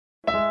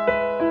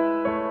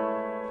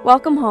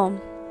Welcome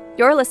home.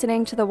 You're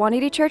listening to the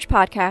 180 Church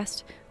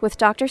podcast with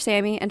Dr.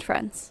 Sammy and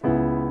friends.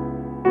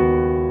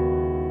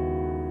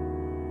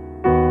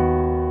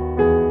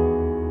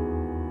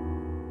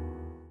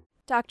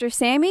 Dr.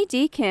 Sammy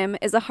D. Kim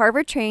is a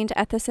Harvard-trained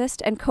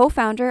ethicist and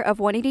co-founder of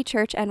 180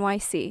 Church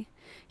NYC.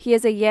 He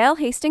is a Yale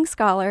Hastings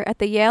Scholar at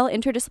the Yale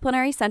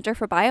Interdisciplinary Center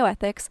for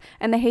Bioethics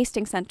and the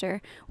Hastings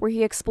Center, where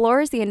he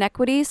explores the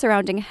inequities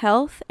surrounding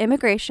health,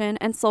 immigration,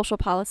 and social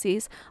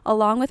policies,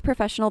 along with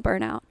professional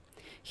burnout.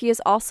 He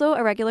is also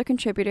a regular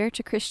contributor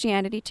to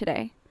Christianity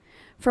Today.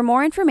 For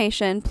more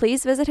information,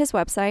 please visit his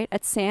website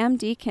at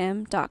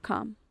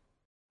samdkim.com.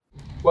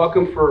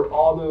 Welcome for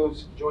all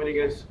those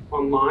joining us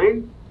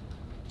online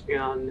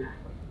and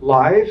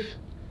live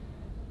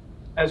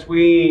as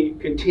we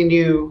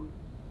continue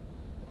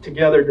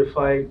together to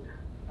fight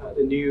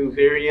the new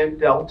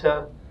variant,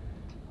 Delta.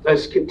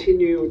 Let's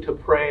continue to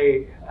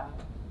pray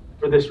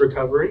for this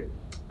recovery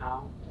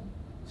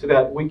so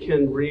that we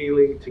can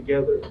really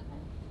together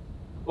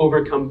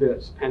overcome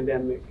this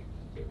pandemic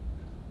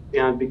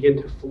and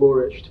begin to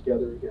flourish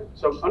together again.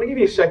 So I'm going to give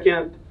you a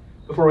second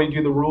before we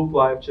do the rule of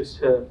life just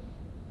to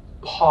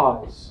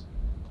pause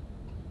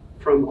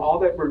from all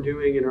that we're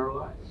doing in our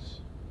lives.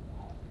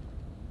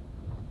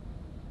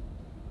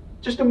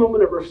 Just a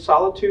moment of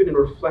solitude and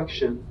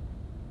reflection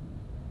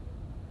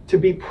to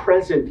be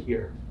present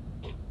here.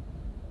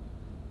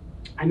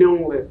 I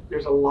know that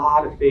there's a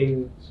lot of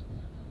things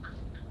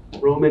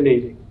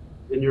ruminating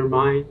in your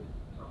mind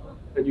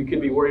that you can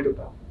be worried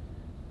about.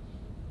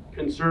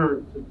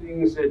 Concerns and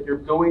things that you're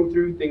going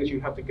through, things you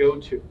have to go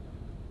to.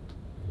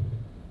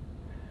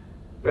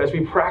 But as we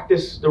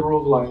practice the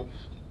rule of life,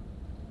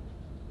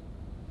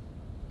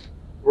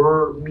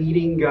 we're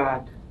meeting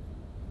God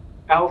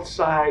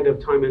outside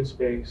of time and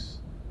space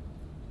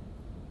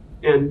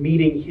and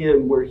meeting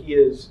Him where He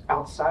is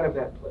outside of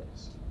that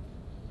place.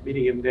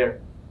 Meeting Him there.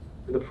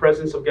 And the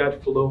presence of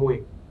God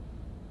flowing.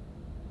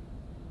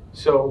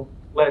 So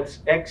let's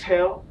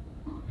exhale.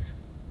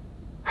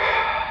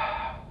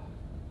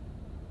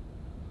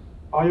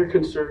 All your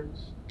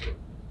concerns,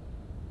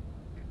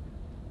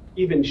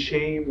 even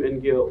shame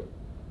and guilt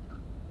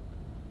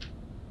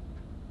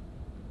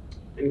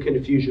and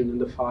confusion and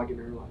the fog in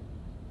our life,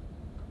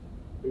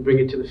 and bring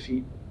it to the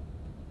feet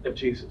of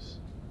Jesus.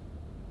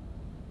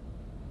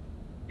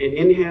 And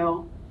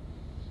inhale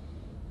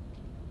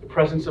the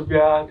presence of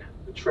God,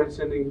 the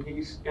transcending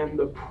peace, and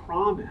the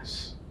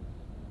promise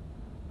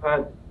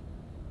that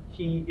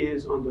He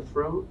is on the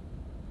throne,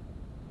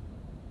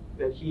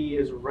 that He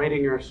is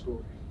writing our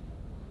story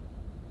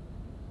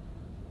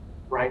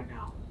right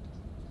now.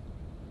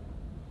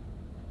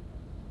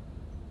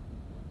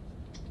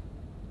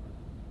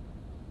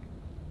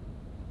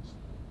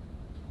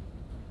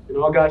 And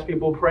all God's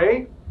people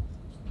pray,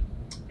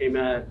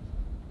 amen.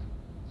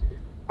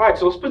 All right,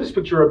 so let's put this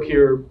picture up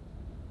here.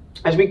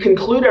 As we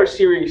conclude our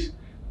series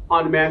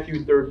on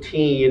Matthew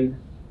 13,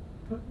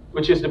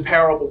 which is the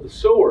parable of the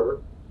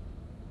sower,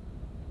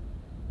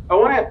 I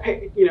want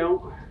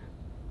to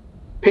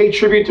pay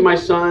tribute to my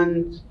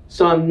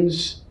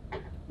sons.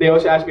 They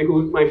always ask me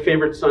who my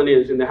favorite son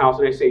is in the house,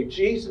 and I say,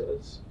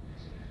 Jesus.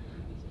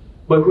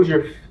 But who's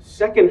your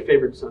second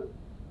favorite son?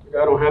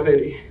 I don't have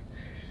any.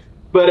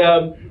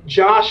 But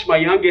Josh, my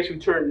youngest, who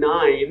turned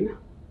 9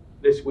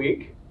 this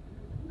week.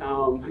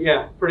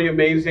 Pretty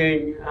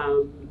amazing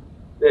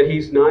that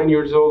he's 9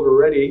 years old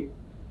already.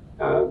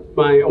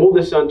 My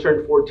oldest son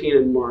turned 14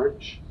 in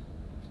March.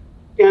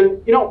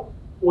 And,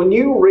 when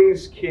you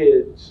raise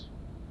kids,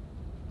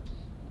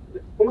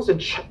 almost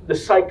the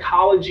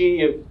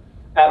psychology of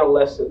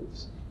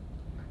adolescence,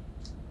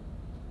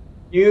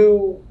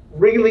 you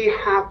really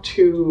have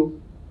to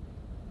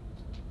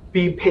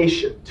be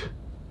patient.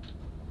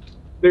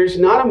 There's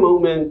not a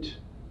moment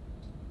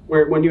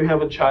where when you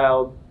have a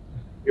child,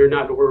 you're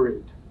not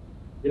worried.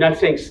 You're not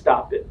saying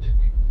stop it,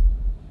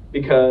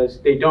 because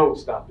they don't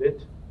stop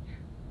it.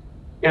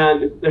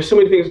 And there's so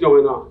many things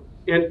going on.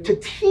 And to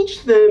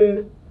teach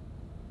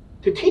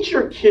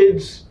your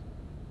kids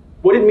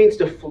what it means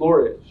to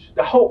flourish,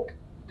 the whole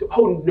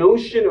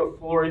notion of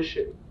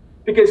flourishing,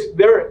 because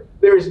there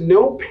is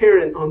no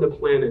parent on the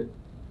planet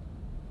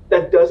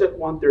that doesn't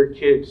want their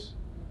kids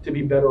to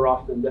be better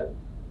off than them.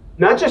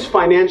 Not just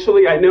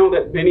financially. I know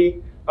that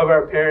many of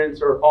our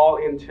parents are all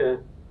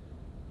into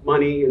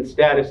money and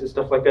status and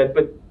stuff like that,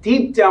 but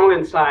deep down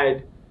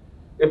inside,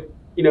 if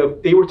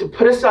they were to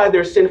put aside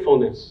their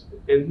sinfulness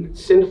and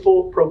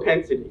sinful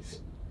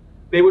propensities,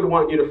 they would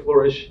want you to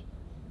flourish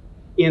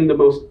in the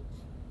most,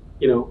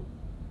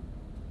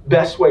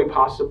 best way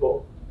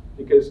possible,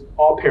 because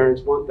all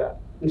parents want that.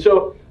 And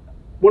so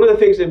one of the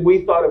things that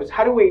we thought of is,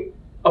 how do we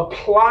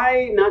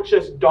apply not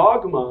just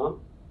dogma,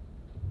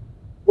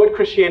 what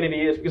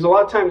Christianity is, because a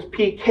lot of times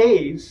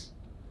PKs,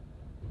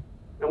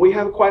 and we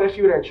have quite a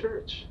few at our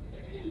church,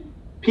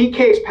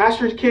 PKs,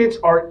 pastors' kids,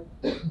 are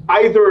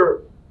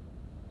either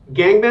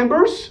gang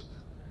members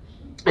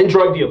and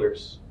drug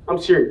dealers. I'm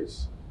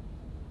serious.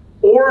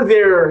 Or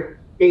they're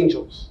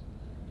angels.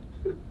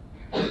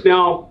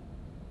 Now,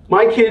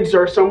 my kids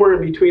are somewhere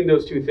in between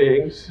those two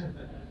things,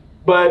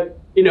 but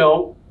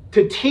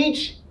to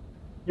teach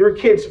your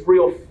kids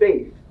real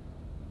faith,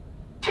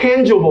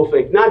 tangible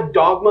faith, not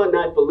dogma,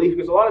 not belief,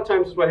 because a lot of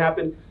times is what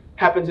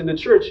happens in the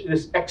church,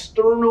 this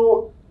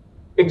external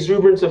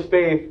exuberance of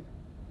faith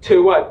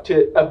to what?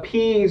 To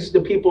appease the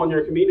people in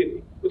your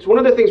community. It's one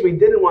of the things we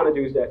didn't want to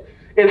do is that.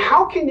 And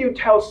how can you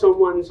tell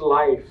someone's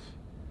life,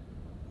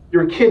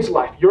 your kid's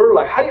life, your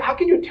life, how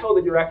can you tell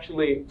that you're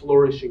actually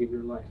flourishing in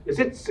your life? Is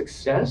it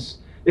success?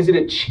 Is it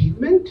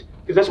achievement?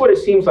 Because that's what it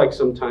seems like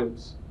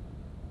sometimes.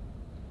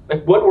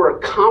 Like what we're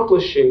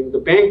accomplishing, the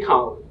bank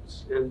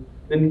columns, and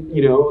then,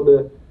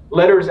 the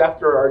letters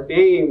after our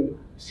name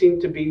seem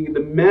to be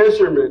the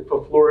measurement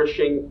for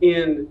flourishing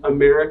in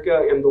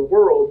America and the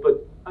world,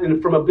 but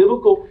from a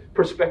biblical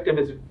perspective,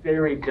 it's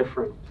very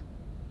different.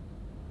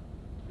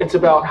 It's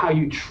about how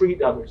you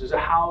treat others. It's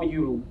how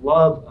you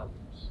love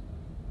others.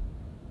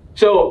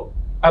 So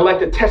I like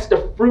to test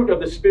the fruit of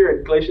the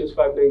Spirit, Galatians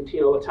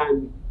 5:19, all the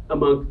time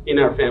in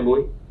our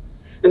family.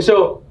 And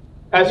so,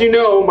 as you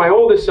know, my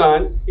oldest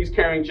son, he's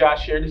carrying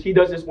Josh here. He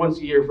does this once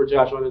a year for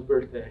Josh on his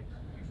birthday.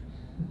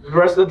 The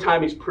rest of the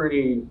time, he's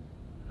pretty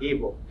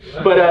evil.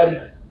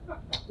 But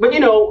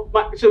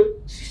so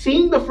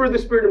seeing the fruit of the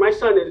Spirit in my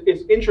son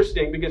is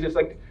interesting because it's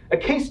like a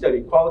case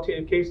study,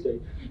 qualitative case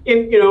study.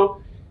 And,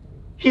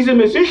 he's a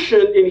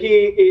musician and he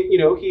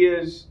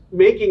is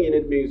making it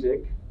in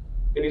music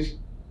and he's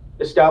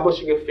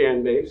establishing a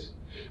fan base.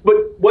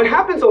 But what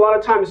happens a lot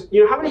of times,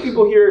 how many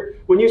people here,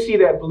 when you see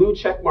that blue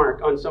check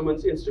mark on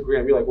someone's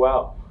Instagram, you're like,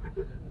 wow,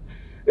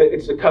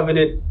 it's a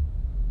coveted,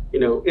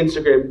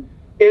 Instagram.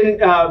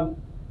 And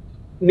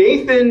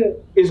Nathan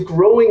is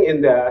growing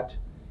in that.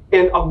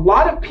 And a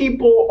lot of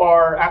people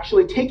are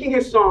actually taking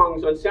his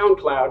songs on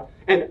SoundCloud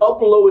and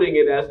uploading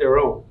it as their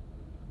own.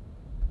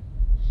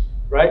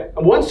 Right?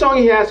 And one song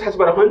he has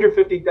about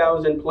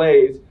 150,000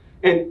 plays.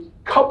 And a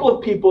couple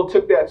of people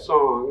took that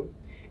song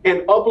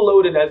and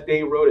uploaded as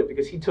they wrote it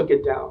because he took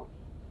it down.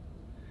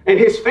 And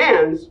his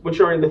fans, which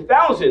are in the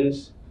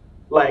thousands,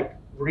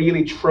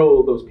 really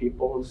troll those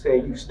people and say,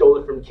 you stole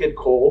it from Kid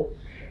Cole.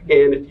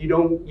 And if you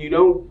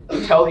don't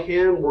tell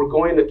him, we're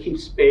going to keep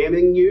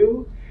spamming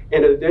you.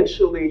 And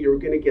eventually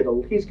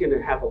he's going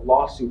to have a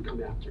lawsuit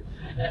come after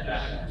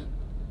him.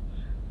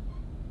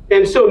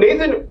 And so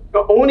Nathan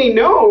only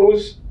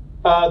knows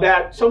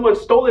that someone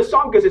stole his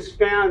song because his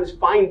fans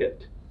find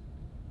it.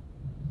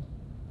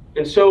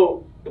 And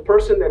so the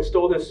person that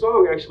stole his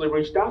song actually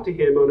reached out to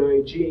him on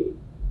IG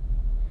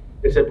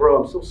and said,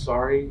 bro, I'm so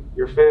sorry.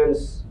 Your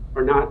fans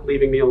are not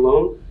leaving me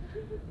alone.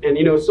 And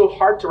it's so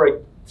hard to write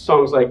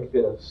songs like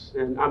this.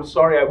 And I'm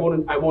sorry, I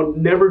won't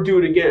never do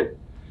it again.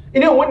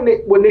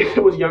 When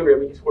Nathan was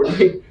younger, he's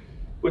 14,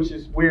 which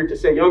is weird to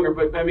say younger,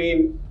 but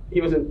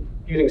he wasn't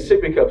using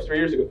sippy cups 3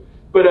 years ago.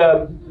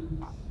 But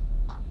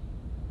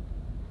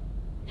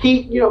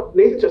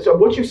Nathan said, so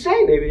what'd you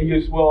say, Nathan? He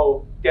goes,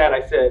 well, Dad,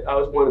 I said, I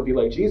always want to be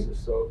like Jesus.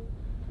 So,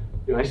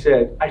 I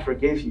said, I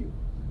forgive you.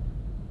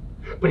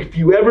 But if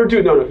you ever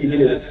do, no, he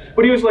didn't.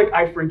 But he was like,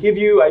 I forgive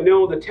you. I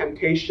know the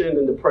temptation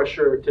and the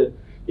pressure to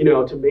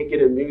make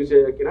it in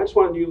music. And I just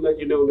wanted to let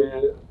you know,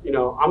 man,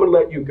 I'm going to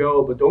let you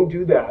go, but don't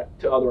do that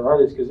to other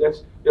artists because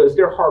that's, it's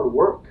their hard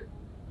work.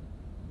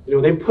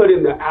 They put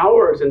in the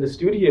hours in the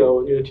studio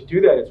and, to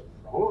do that, it's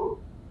wrong.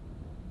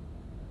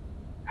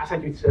 I was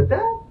like, you said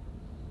that?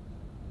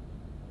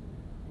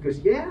 He goes,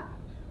 yeah.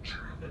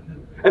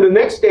 And the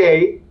next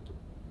day,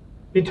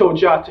 he told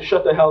Josh to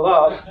shut the hell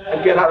up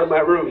and get out of my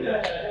room.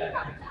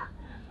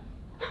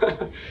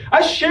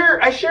 I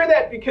share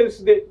that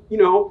because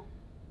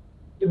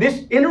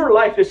this inner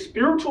life, this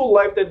spiritual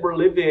life that we're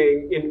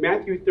living in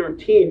Matthew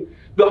 13,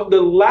 the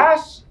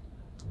last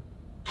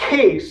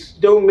case,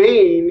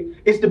 domain,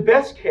 is the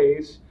best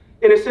case.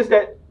 And it says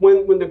that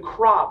when the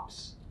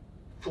crops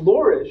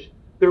flourish,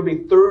 there'll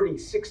be 30,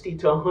 60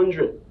 to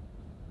 100.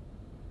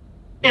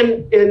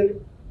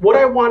 And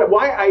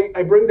why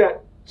I bring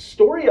that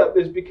story up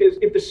is because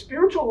if the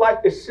spiritual life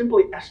is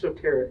simply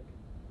esoteric,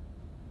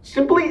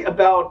 simply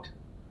about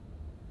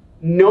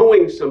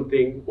knowing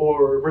something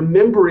or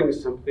remembering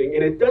something,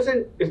 and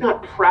it's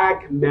not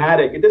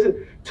pragmatic, it doesn't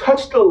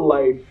touch the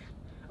life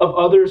of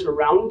others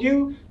around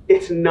you,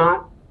 it's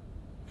not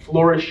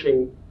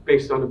flourishing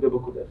based on a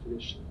biblical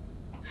definition.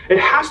 It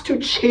has to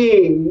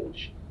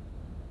change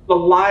the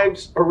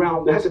lives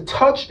around. It has to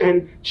touch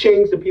and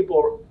change the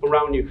people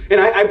around you. And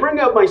I bring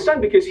up my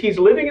son because he's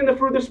living in the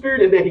fruit of the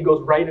Spirit and then he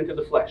goes right into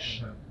the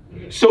flesh.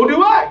 So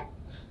do I.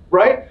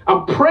 Right?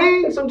 I'm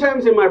praying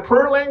sometimes in my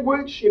prayer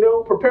language,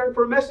 preparing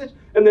for a message,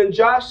 and then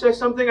Josh says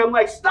something, I'm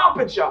like, stop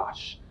it,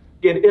 Josh.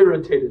 Get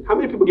irritated. How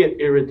many people get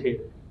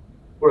irritated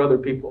for other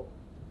people?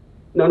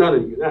 No, none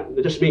of you, not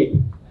just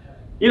me.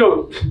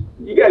 You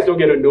guys don't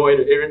get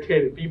annoyed at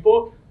irritated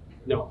people.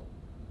 No.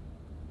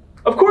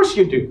 Of course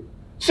you do.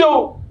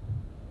 So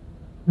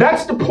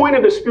that's the point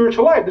of the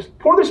spiritual life. The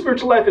point of the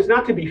spiritual life is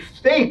not to be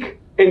fake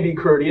and be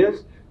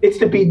courteous. It's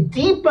to be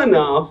deep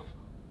enough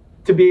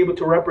to be able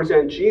to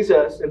represent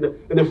Jesus and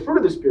the fruit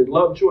of the Spirit: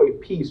 love, joy,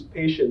 peace,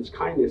 patience,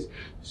 kindness,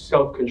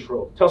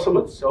 self-control. Tell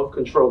someone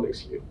self-control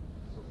makes you.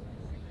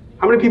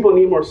 How many people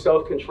need more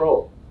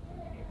self-control?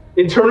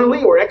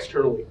 internally or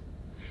externally.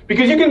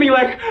 Because you can be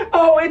like,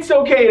 oh, it's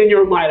okay, and in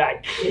your mind, I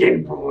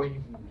can't believe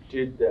you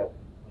did that.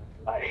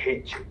 I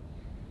hate you.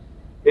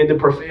 And the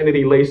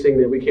profanity lacing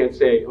that we can't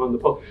say on the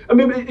phone. I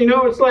mean,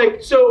 it's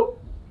like, so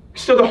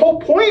the whole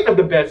point of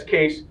the best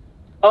case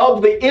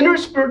of the inner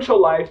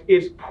spiritual life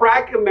is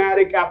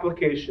pragmatic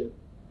application.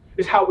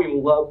 Is how we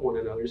love one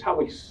another, is how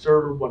we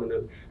serve one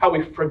another, how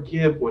we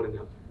forgive one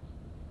another.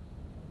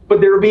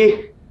 But there will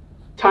be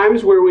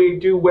times where we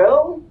do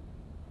well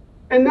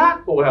and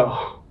not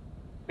well.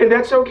 And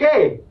that's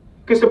okay.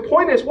 Because the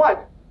point is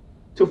what?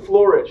 To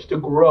flourish, to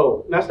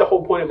grow. And that's the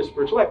whole point of the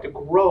spiritual life, to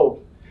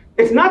grow.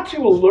 It's not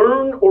to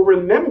learn or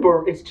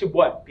remember, it's to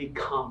what?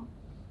 Become.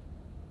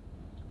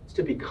 It's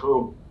to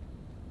become.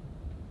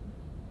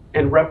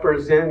 And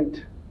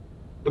represent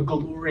the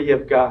glory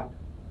of God.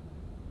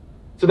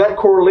 So that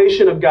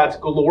correlation of God's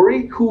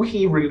glory, who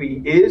he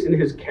really is in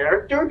his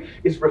character,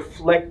 is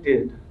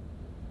reflected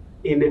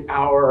in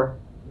our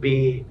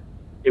being.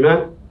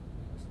 Amen?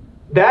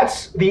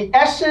 That's the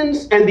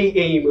essence and the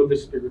aim of the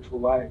spiritual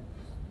life.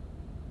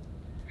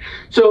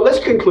 So let's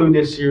conclude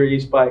this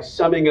series by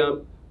summing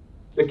up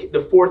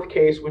the fourth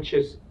case, which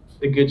is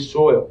the good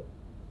soil.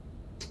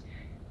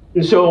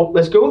 And so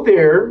let's go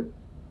there.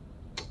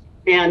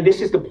 And this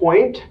is the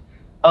point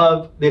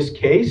of this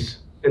case.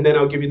 And then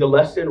I'll give you the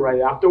lesson right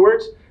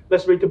afterwards.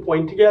 Let's read the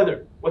point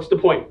together. What's the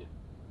point?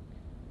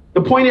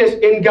 The point is,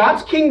 in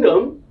God's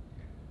kingdom,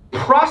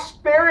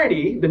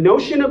 prosperity, the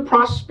notion of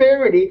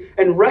prosperity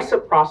and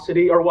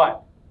reciprocity are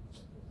what?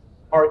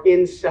 Are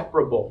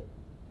inseparable.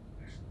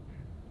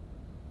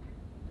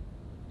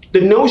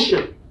 The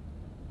notion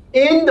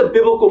in the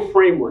biblical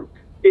framework,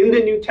 in the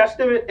New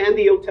Testament and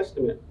the Old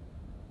Testament,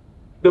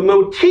 the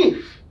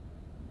motif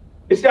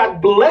is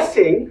that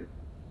blessing,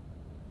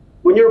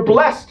 when you're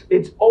blessed,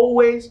 it's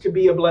always to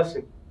be a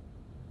blessing.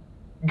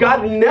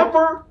 God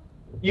never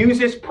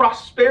uses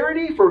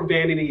prosperity for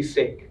vanity's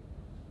sake.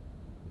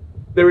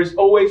 There is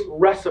always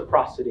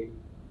reciprocity,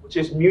 which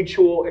is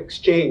mutual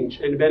exchange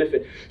and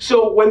benefit.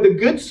 So when the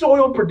good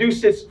soil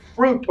produces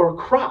fruit or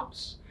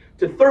crops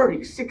to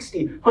 30,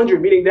 60,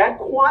 100, meaning that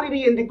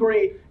quantity and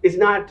degree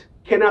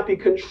cannot be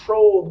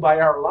controlled by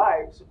our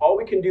lives. All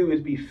we can do is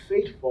be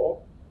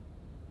faithful.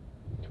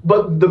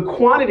 But the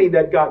quantity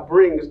that God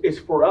brings is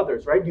for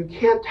others, right? You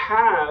can't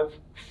have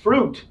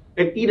fruit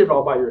and eat it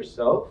all by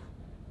yourself.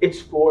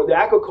 It's for the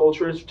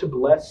agriculture is to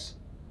bless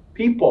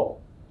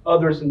people,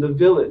 others in the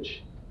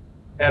village,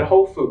 at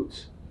Whole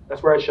Foods.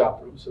 That's where I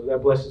shop from, so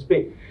that blesses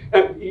me.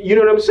 You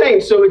know what I'm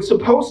saying? So it's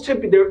supposed to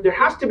be, there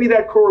has to be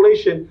that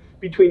correlation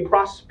between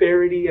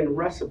prosperity and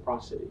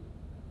reciprocity.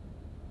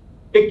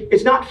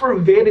 It's not for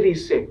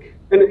vanity's sake.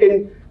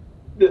 And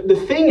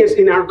the thing is,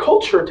 in our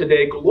culture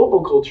today,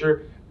 global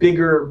culture,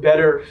 bigger,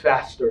 better,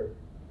 faster.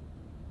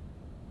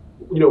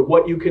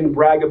 What you can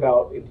brag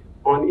about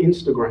on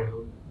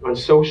Instagram, on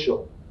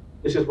social.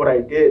 This is what I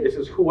did. This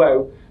is who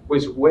I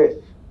was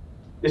with.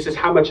 This is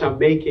how much I'm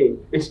making.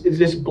 It's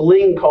this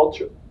bling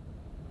culture.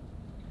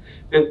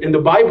 And the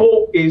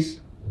Bible is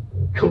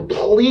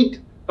complete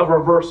a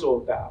reversal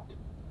of that.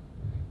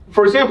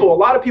 For example, a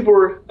lot of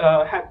people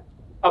had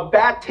a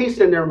bad taste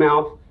in their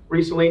mouth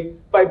recently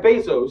by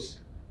Bezos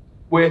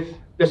with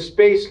the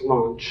space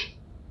launch.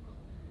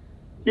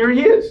 Here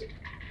he is,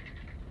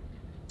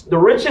 the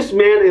richest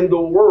man in the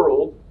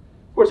world.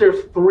 Of course,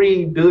 there's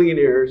 3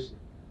 billionaires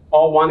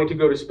all wanting to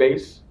go to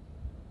space.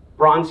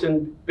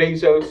 Bronson,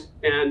 Bezos,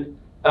 and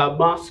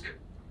Musk.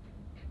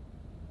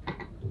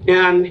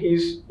 And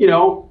he's,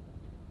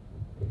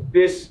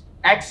 this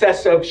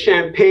excess of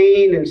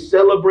champagne and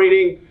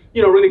celebrating,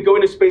 really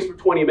going to space for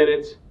 20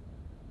 minutes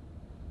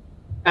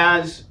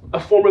as a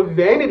form of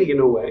vanity in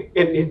a way.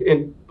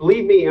 And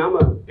believe me, I'm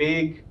a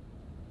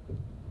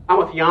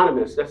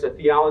theonomist. That's a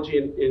theology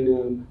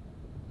in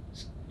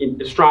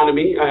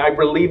astronomy. I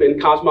believe in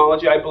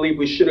cosmology. I believe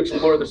we should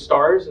explore the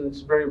stars, and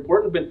it's very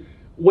important. But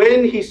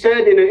when he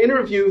said in an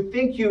interview,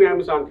 "Thank you,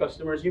 Amazon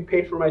customers, you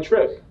paid for my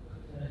trip,"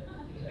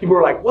 people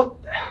were like, "What?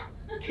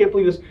 I can't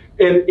believe this."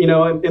 And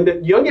and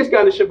the youngest guy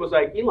on the ship was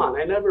like, "Elon,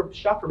 I never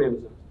shop from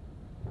Amazon.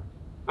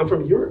 I'm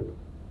from Europe."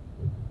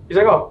 He's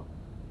like, "Oh,"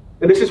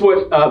 and this is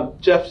what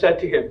Jeff said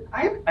to him.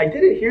 I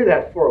didn't hear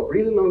that for a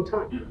really long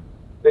time.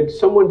 That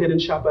someone didn't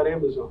shop at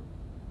Amazon.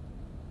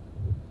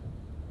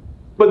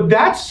 But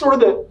that's sort of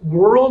the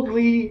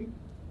worldly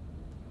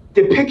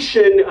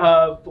depiction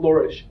of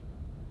flourish.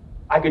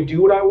 I could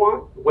do what I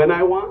want, when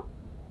I want,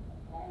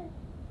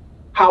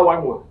 how I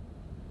want.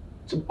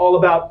 It's all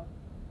about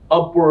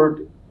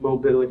upward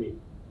mobility.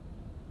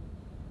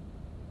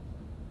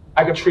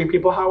 I could treat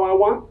people how I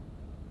want.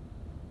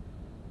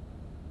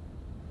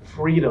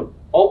 Freedom.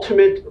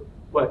 Ultimate,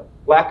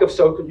 lack of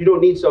you don't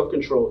need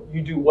self-control.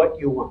 You do what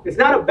you want. It's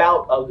not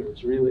about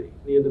others, really,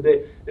 at the end of the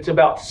day. It's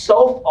about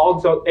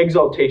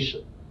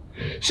self-exaltation.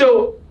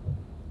 So,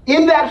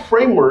 in that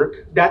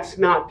framework, that's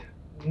not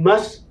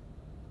Musk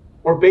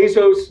or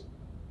Bezos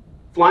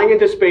flying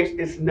into space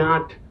is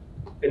not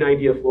an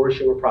idea of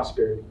flourishing or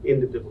prosperity in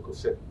the biblical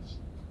sense.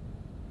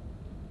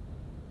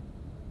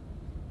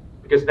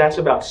 Because that's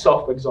about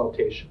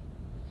self-exaltation.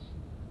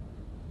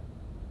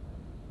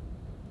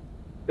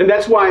 And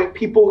that's why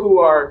people who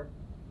are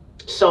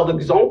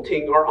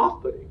self-exalting are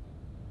off-putting.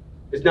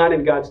 It's not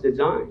in God's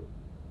design.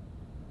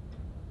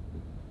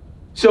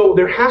 So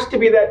there has to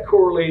be that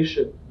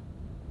correlation.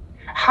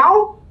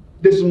 How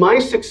does my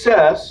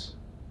success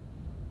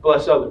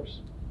bless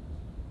others?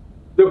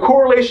 The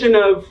correlation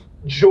of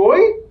joy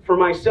for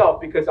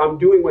myself because I'm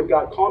doing what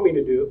God called me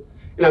to do,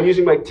 and I'm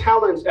using my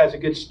talents as a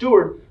good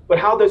steward, but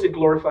how does it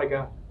glorify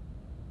God?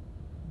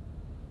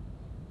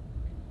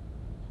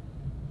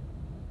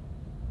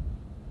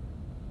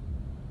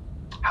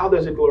 How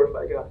does it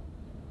glorify God?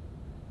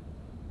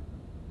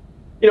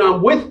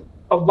 I'm with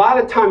a lot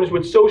of times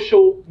with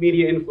social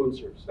media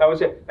influencers.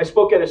 I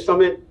spoke at a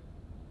summit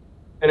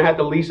and I had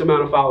the least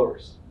amount of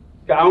followers.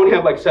 I only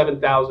have like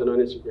 7,000 on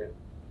Instagram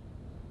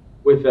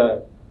with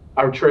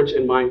our church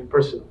and mine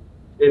personal.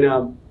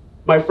 And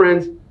my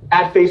friends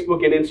at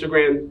Facebook and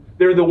Instagram,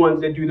 they're the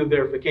ones that do the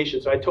verification.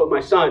 So I told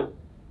my son,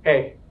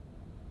 hey,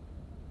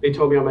 they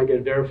told me I might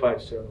get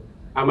verified, so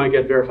I might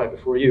get verified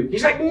before you.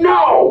 He's like,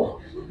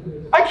 no!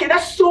 I can't,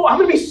 I'm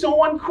gonna be so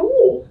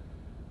uncool.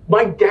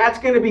 My dad's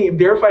gonna be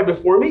verified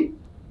before me?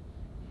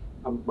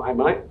 I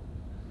might.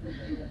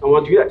 I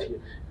want to do that to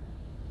you.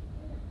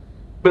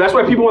 But that's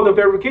why people want the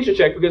verification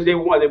check, because they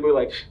were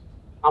like,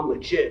 I'm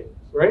legit,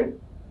 right?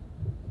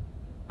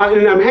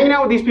 And I'm hanging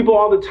out with these people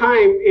all the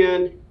time,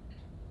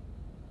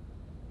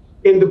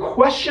 and the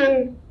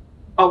question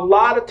a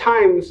lot of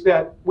times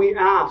that we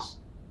ask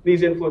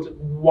these influencers,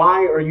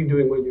 why are you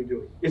doing what you're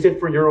doing? Is it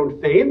for your own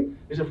fame?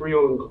 Is it for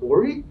your own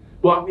glory?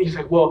 Well, he's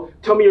like, well,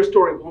 tell me your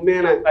story. Well,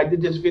 man, I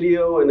did this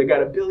video and I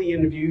got 1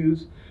 billion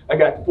views. I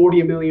got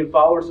 40 million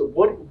followers. So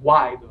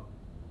why though?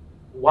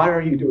 Why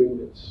are you doing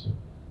this?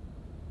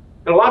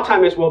 And a lot of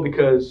times it's, well,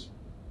 because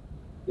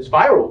it's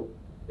viral.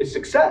 It's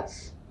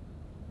success.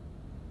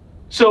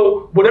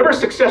 So whatever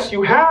success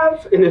you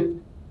have,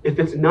 and if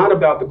it's not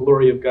about the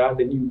glory of God,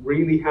 then you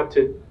really have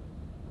to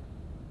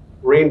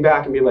rein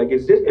back and be like,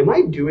 am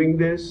I doing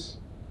this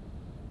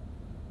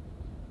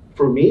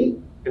for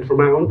me and for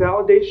my own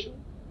validation?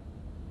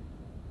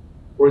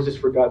 Or is this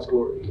for God's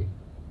glory?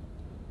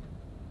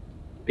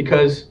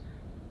 Because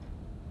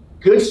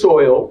good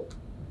soil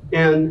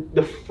and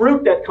the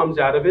fruit that comes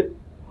out of it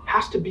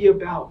has to be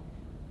about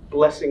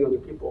blessing other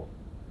people.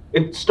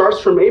 It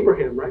starts from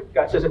Abraham, right?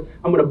 God says,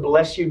 I'm going to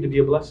bless you to be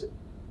a blessing.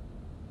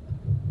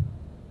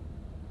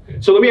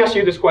 So let me ask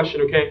you this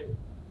question, okay?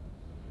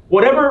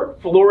 Whatever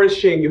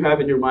flourishing you have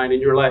in your mind,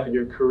 in your life, in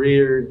your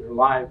career, in your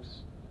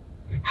lives,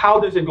 how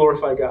does it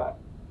glorify God?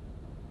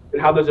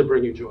 And how does it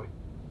bring you joy?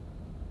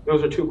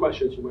 Those are two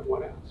questions you might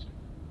want to ask.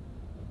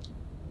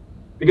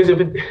 Because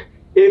if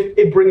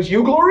it brings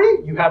you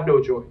glory, you have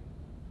no joy.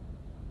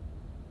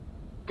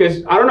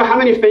 Because I don't know how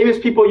many famous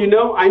people you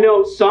know. I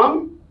know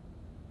some.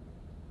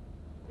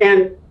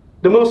 And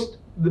the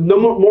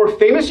more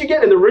famous you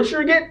get and the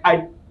richer you get,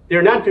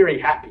 they're not very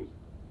happy.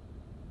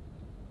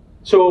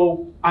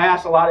 So I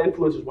ask a lot of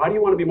influencers, why do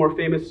you want to be more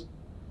famous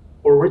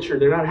or richer?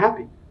 They're not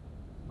happy.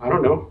 I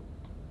don't know.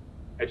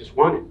 I just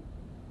want it.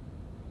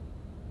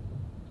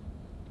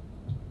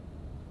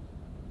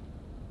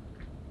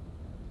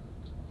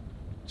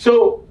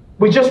 So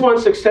we just want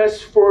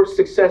success for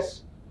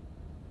success'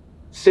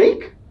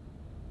 sake?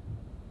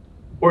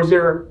 Or is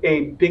there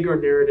a bigger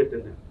narrative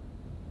than that?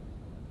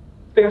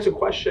 I think that's a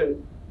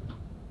question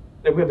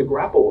that we have to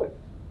grapple with.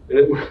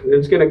 And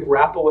it's going to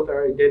grapple with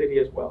our identity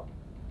as well.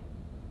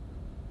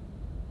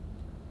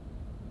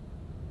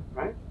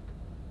 Right?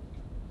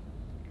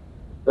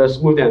 Let's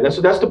move down.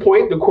 So that's the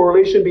point, the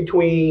correlation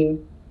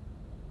between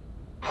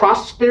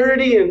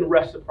prosperity and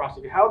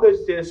reciprocity. How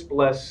does this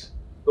bless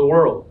the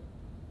world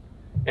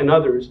and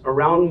others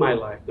around my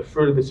life, the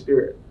fruit of the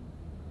Spirit?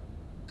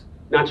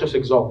 Not just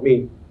exalt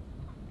me.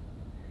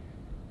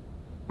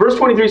 Verse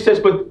 23 says,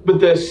 but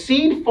the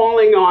seed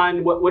falling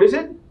on, what is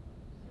it?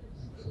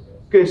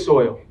 Good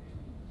soil.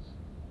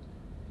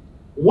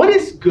 What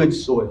is good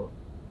soil?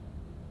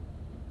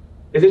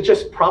 Is it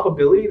just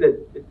probability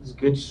that it's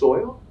good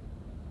soil?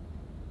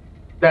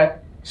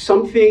 That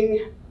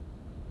something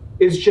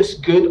is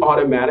just good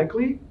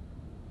automatically?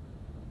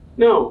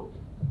 No.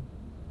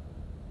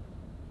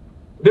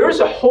 There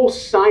is a whole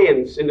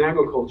science in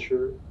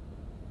agriculture.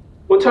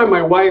 One time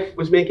my wife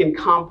was making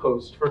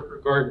compost for her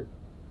garden.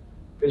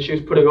 And she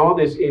was putting all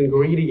these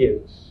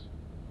ingredients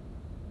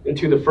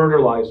into the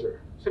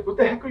fertilizer. I was like, what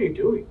the heck are you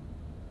doing?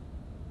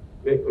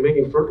 I'm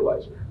making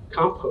fertilizer,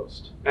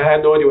 compost. I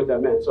had no idea what that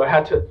meant, so I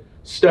had to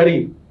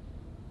study.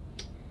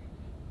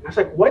 And I was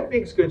like, what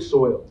makes good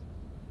soil?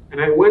 And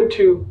I went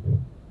to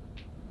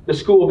the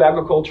School of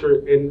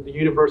Agriculture in the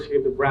University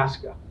of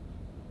Nebraska.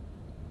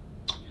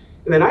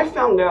 And then I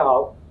found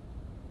out,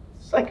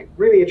 it's like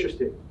really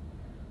interesting,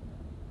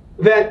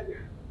 that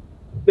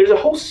there's a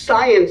whole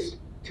science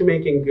to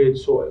making good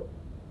soil.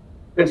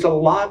 It's a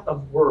lot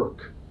of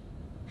work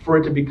for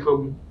it to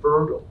become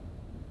fertile.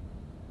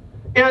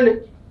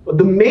 And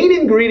the main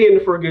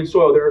ingredient for good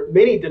soil, there are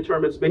many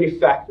determinants, many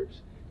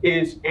factors,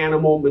 is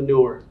animal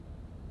manure.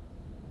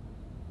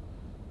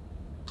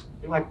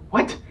 You're like,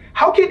 what?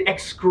 How can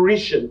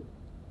excretion,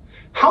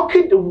 how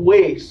could the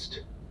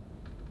waste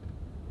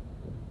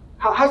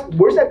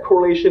Where's that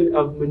correlation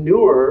of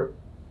manure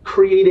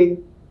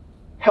creating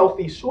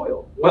healthy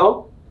soil?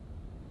 Well,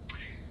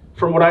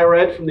 from what I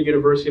read from the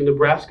University of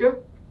Nebraska,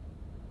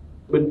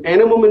 when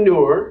animal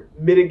manure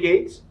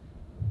mitigates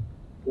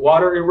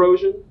water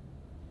erosion,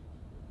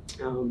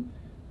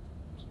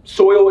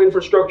 soil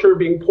infrastructure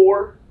being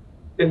poor,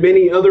 and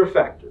many other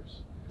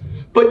factors.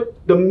 But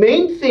the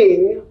main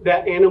thing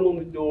that animal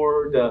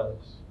manure does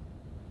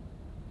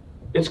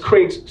is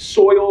creates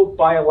soil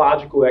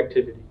biological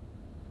activity.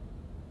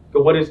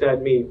 But what does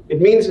that mean?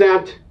 It means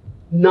that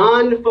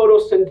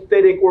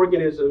non-photosynthetic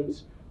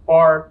organisms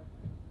are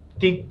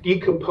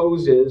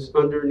decomposes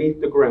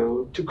underneath the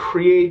ground to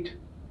create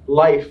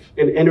life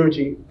and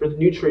energy for the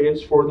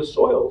nutrients for the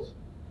soils.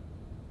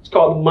 It's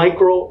called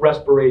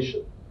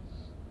micro-respiration.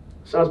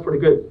 Sounds pretty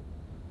good.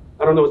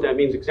 I don't know what that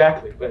means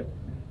exactly, but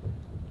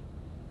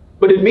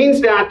it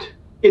means that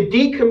it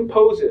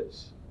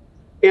decomposes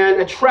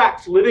and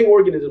attracts living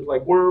organisms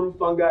like worm,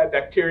 fungi,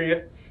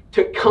 bacteria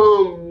to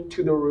come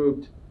to the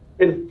root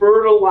and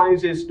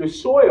fertilizes the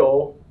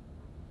soil.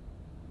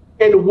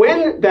 And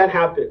when that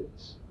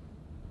happens,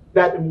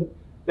 that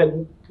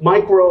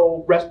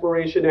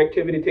micro-respiration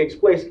activity takes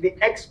place, the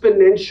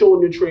exponential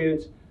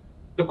nutrients,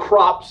 the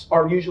crops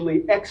are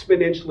usually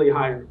exponentially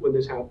higher when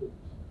this happens.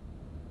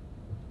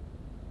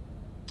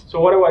 So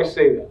what do I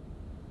say then?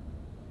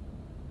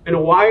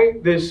 And why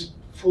this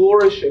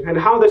flourishing, and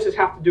how does this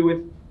have to do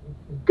with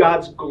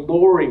God's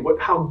glory,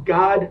 how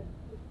God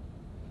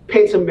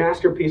paints a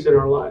masterpiece in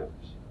our lives?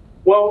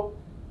 Well,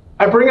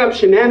 I bring up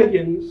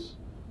shenanigans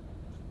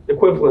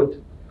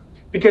equivalent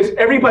because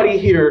everybody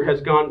here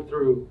has gone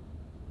through,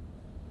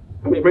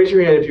 raise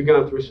your hand if you've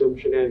gone through some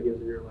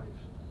shenanigans in your life.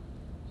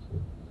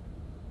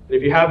 And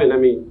if you haven't,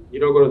 you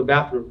don't go to the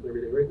bathroom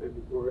every day, right?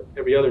 Or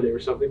every other day or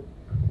something.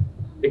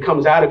 It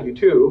comes out of you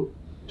too.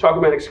 Talking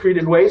about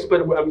excreted waste,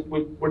 but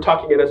we're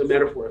talking it as a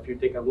metaphor if you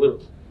think I'm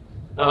literal.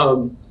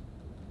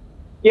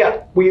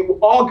 Yeah, we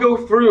all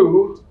go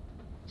through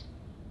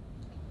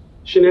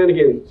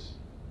shenanigans.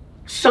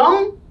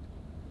 Some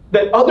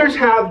that others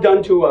have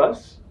done to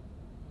us,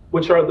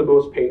 which are the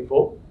most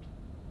painful,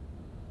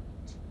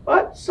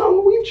 but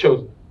some we've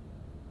chosen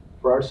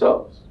for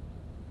ourselves.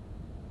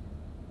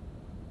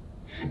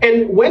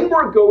 And when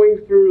we're going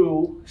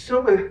through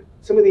some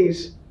of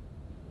these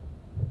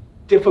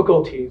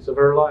difficulties of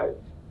our life,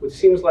 which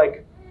seems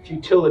like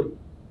futility,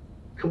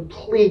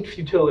 complete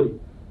futility,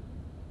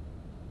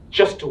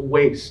 just a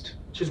waste,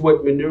 which is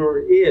what manure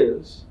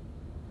is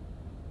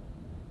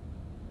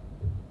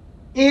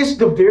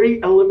the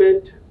very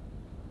element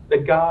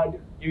that God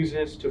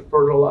uses to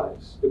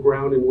fertilize the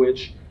ground in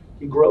which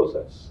he grows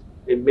us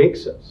and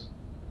makes us.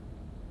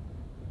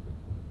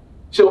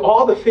 So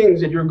all the things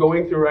that you're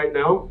going through right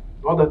now,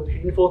 all the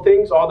painful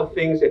things, all the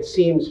things that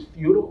seems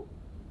futile,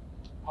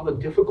 all the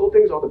difficult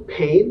things, all the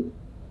pain,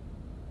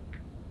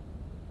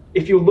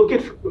 if you look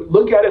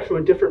at it from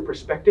a different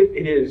perspective,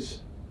 it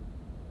is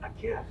a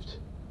gift.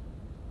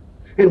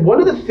 And one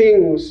of the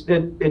things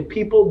that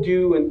people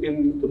do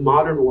in the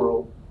modern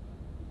world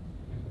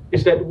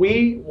is that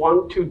we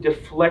want to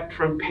deflect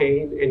from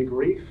pain and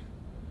grief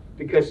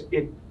because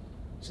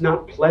it's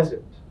not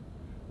pleasant,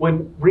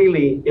 when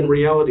really, in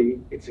reality,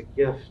 it's a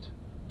gift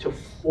to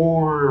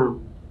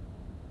form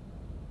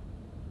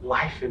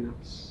life in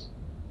us.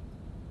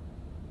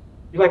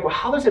 You're like, well,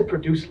 how does it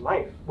produce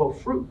life? Well,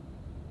 fruit.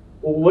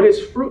 Well, what is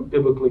fruit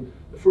biblically?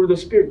 The fruit of the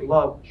Spirit: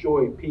 love,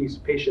 joy, peace,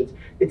 patience.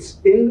 It's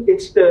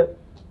the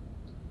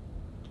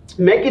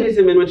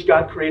mechanism in which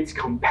God creates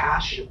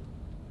compassion.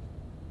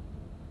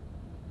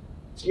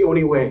 It's the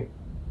only way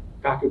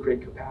God can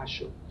create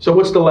compassion. So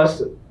what's the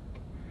lesson?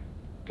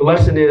 The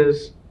lesson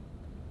is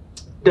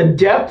the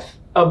depth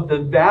of the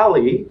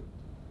valley,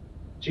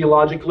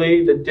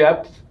 geologically, the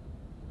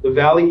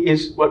valley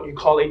is what you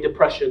call a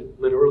depression,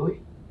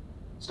 literally.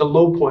 It's the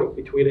low point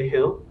between a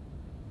hill.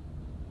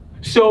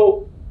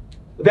 So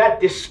that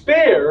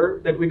despair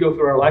that we go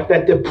through our life,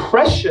 that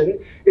depression,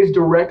 is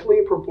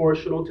directly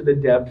proportional to the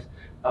depth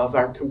of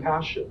our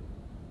compassion.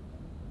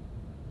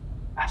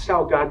 That's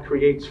how God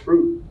creates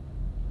fruit.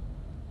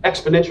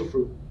 Exponential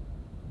fruit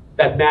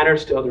that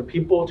matters to other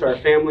people, to our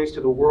families, to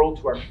the world,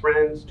 to our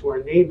friends, to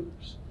our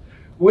neighbors.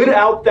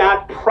 Without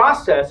that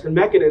process and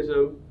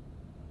mechanism,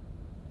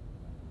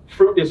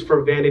 fruit is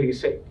for vanity's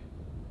sake.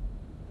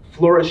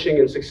 Flourishing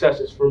and success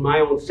is for my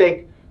own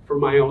sake, for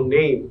my own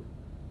name.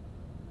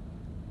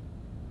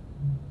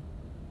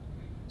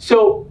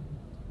 So,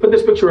 put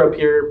this picture up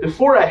here.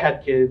 Before I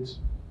had kids,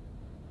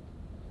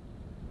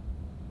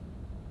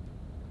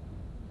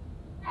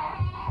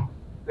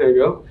 there you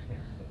go.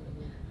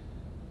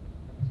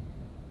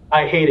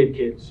 I hated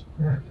kids.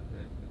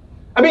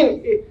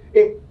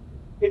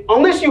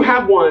 Unless you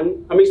have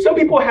one, some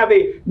people have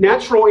a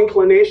natural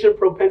inclination,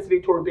 propensity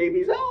toward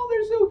babies.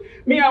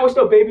 Me, I always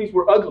thought babies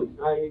were ugly.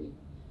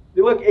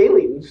 They look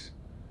aliens.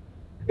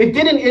 It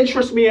didn't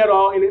interest me at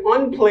all. And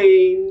on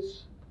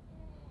planes,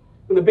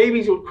 when the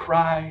babies would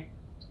cry,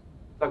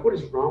 like, what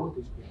is wrong with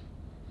these people?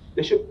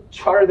 They should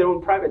charter their own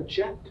private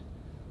jet.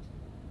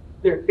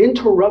 They're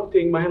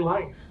interrupting my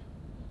life.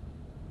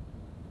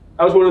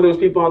 I was one of those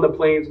people on the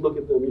planes, look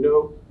at them,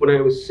 when I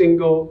was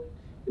single,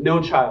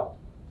 no child.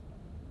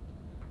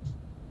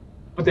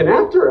 But then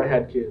after I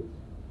had kids,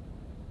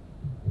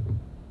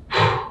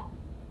 I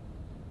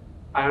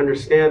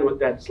understand what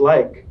that's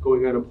like,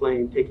 going on a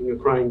plane, taking a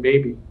crying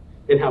baby,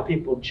 and how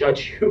people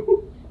judge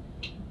you.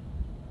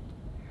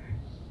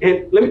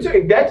 And let me tell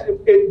you,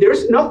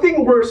 there's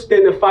nothing worse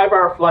than a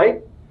 5-hour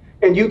flight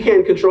and you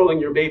can't controlling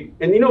your baby.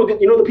 And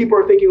the people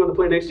are thinking on the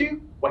plane next to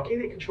you, why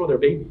can't they control their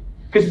baby?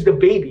 Because it's the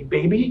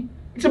baby.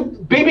 It's a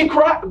baby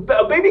cry.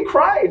 A baby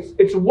cries.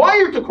 It's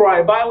wired to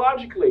cry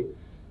biologically.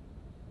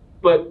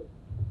 But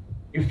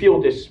you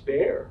feel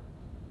despair.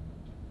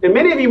 And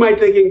many of you might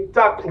be thinking,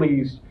 Doc,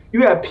 please,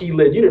 you have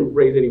P-Lid. You didn't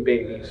raise any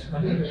babies.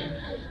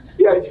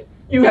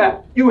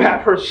 Yeah, you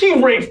have her. She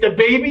raised the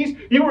babies.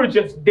 You were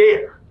just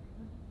there.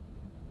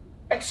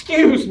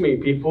 Excuse me,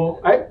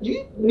 people.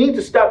 You need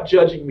to stop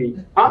judging me.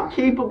 I'm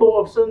capable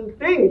of some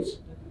things.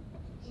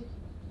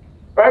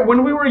 Right?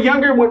 When we were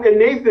younger, and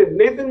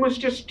Nathan was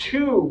just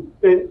 2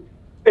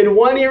 and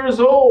 1 year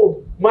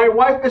old. My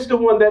wife is the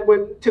one that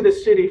went to the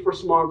city for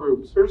small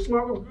groups. Her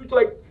small group grew to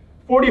like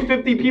 40,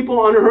 50 people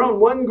on her own,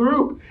 one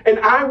group. And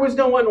I was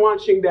the one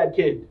watching that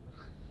kid.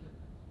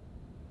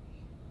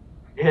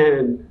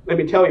 And let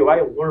me tell you,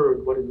 I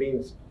learned what it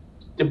means.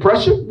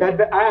 Depression,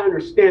 I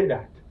understand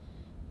that.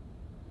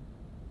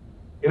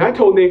 And I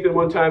told Nathan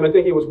one time, I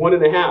think he was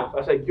 1.5. I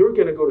was like, you're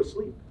going to go to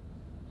sleep.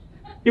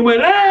 He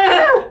went,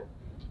 ah!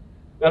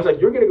 And I was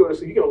like, you're going to go to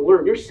sleep. You're going to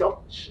learn. You're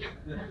selfish.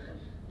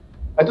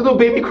 I told the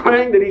baby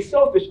crying that he's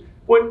selfish.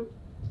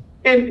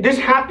 And this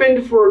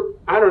happened for,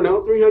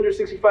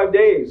 365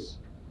 days.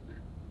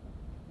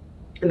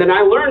 And then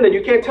I learned that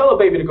you can't tell a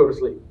baby to go to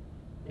sleep.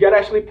 You got to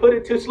actually put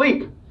it to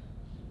sleep.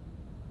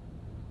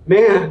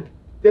 Man,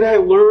 did I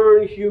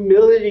learn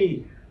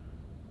humility.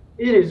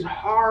 It is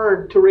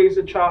hard to raise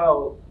a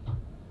child.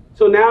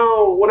 So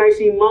now when I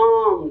see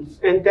moms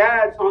and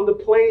dads on the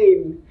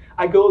plane,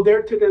 I go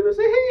there to them and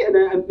say, hey,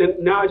 and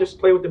then now I just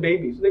play with the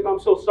babies. And they go, I'm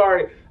so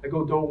sorry. I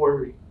go, don't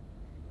worry.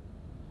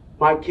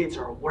 My kids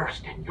are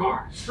worse than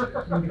yours.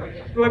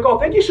 They're like, oh,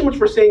 thank you so much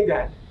for saying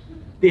that.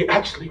 They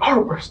actually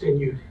are worse than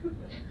you.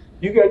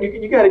 You got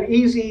it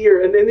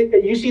easier. And then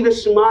you see the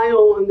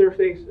smile on their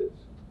faces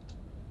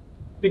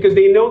because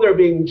they know they're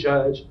being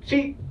judged.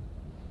 See,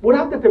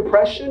 without the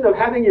depression of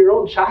having your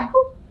own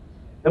child,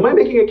 am I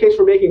making a case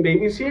for making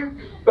babies here?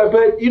 But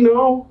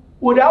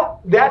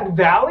without that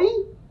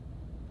valley,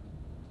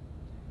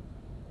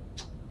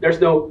 there's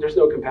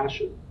no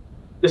compassion.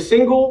 The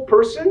single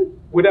person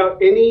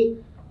without any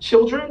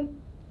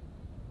children,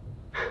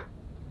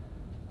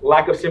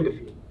 lack of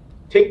sympathy.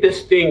 Take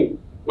this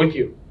thing with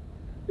you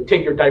and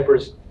take your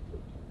diapers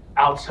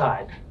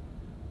outside.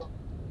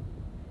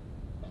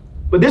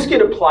 But this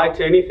can apply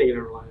to anything in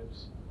our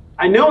lives.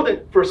 I know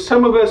that for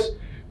some of us,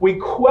 we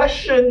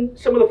question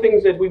some of the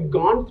things that we've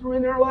gone through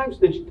in our lives,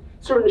 that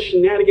certain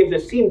shenanigans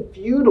that seem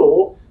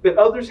futile that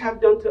others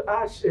have done to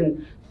us,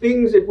 and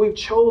things that we've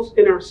chose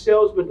in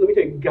ourselves. But let me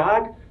tell you,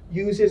 God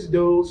uses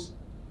those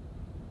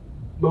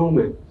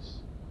moments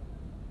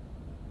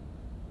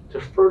to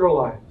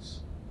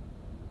fertilize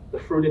the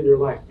fruit in your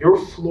life. Your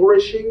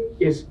flourishing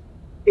is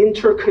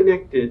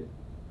interconnected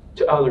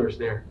to others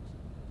there.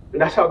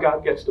 And that's how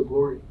God gets the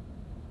glory.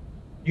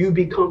 You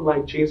become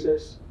like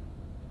Jesus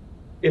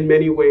in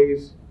many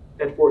ways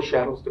that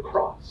foreshadows the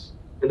cross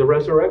and the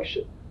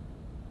resurrection.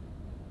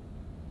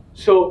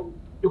 So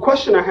the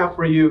question I have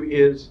for you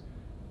is,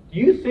 do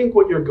you think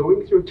what you're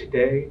going through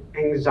today,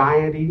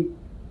 anxiety,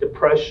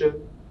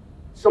 depression,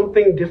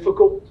 something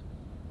difficult,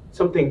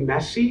 something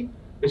messy,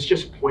 is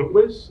just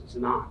pointless? It's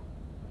not.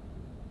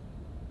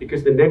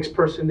 Because the next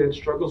person that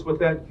struggles with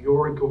that,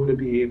 you're going to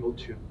be able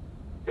to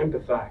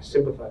empathize,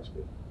 sympathize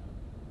with.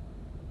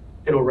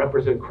 And it'll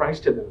represent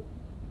Christ to them.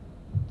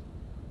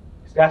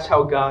 That's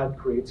how God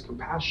creates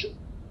compassion.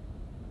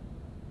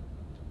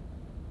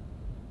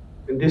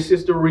 And this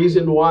is the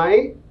reason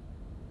why,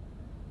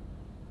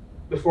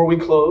 before we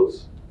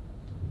close,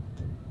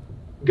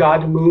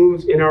 God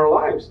moves in our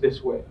lives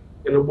this way.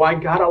 And why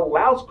God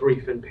allows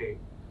grief and pain.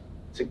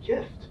 It's a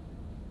gift.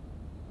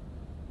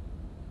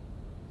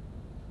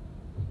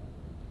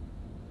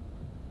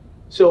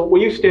 So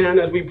will you stand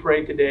as we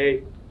pray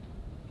today?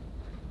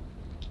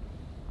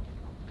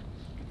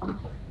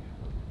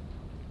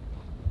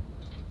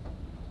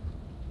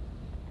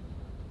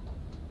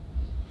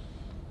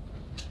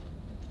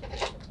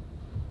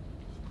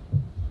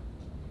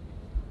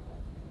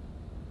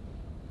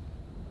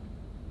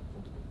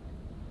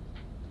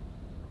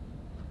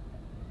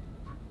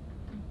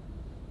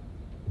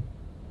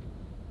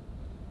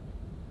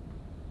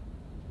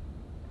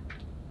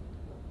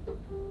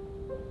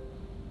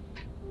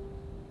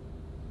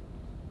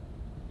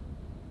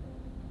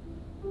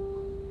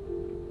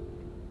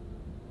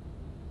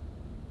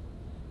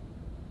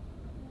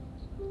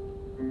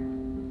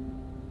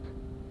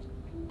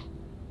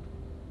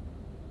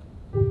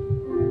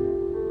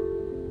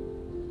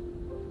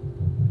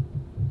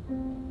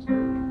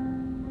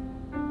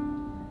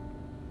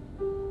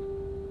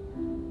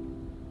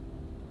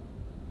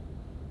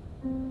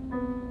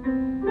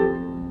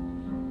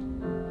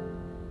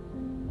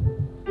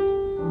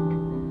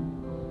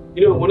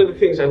 one of the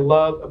things I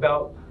love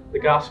about the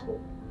gospel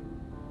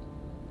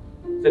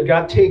is that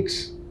God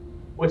takes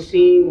what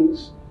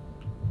seems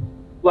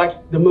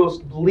like the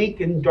most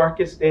bleak and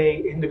darkest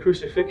day in the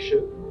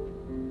crucifixion,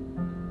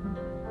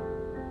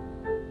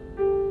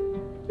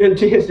 and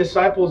to his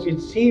disciples it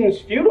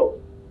seems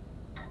futile.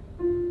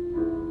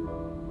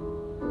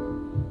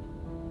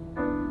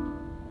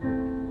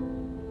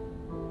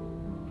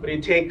 But he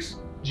takes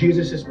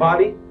Jesus'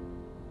 body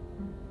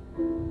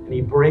and he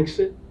breaks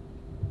it.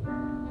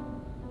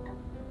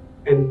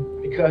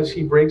 And because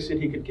he breaks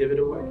it, he could give it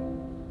away.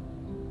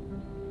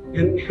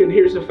 And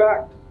here's the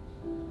fact.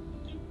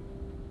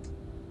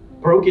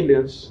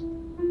 Brokenness,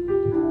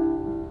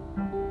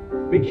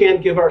 we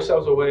can't give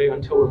ourselves away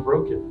until we're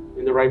broken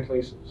in the right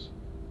places.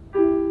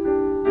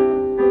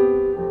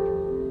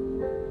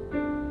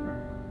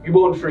 We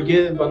won't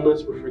forgive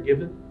unless we're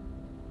forgiven.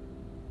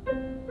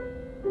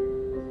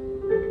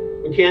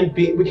 We can't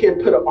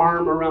put an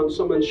arm around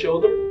someone's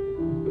shoulder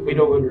if we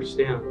don't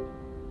understand.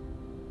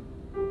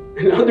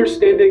 And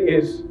understanding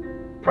is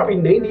probably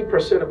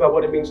 90% about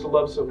what it means to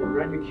love someone,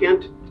 right? You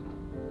can't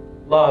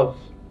love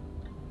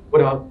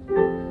without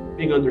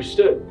being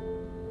understood.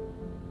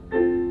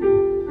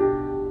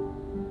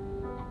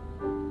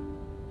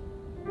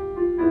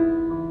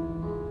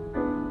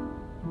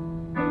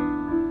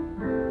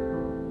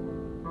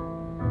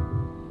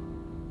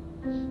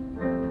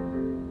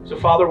 So,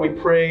 Father, we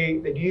pray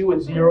that you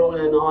would zero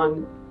in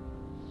on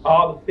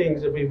all the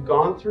things that we've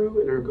gone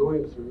through and are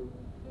going through.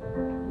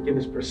 Give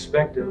us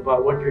perspective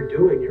about what you're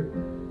doing. You're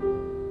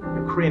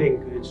creating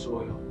good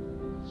soil.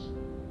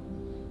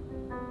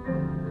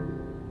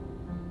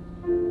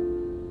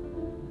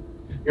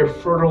 You're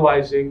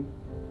fertilizing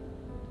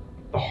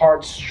the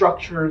hard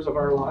structures of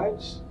our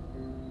lives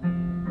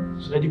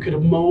so that you could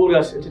mold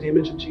us into the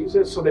image of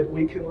Jesus so that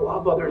we can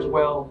love others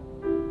well.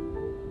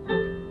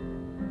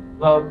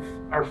 Love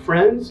our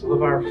friends,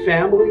 love our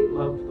family,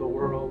 love the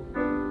world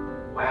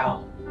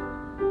well.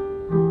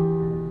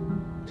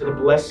 To the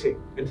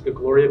blessing and to the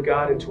glory of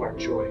God and to our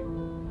joy.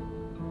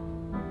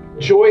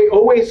 Joy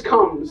always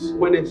comes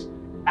when it's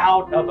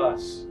out of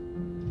us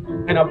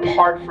and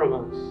apart from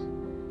us.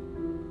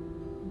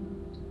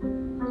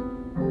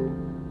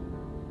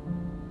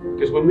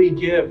 Because when we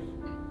give,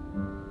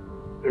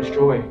 there's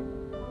joy.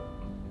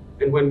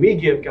 And when we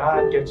give,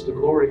 God gets the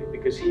glory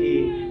because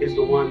he is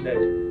the one that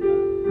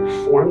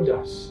formed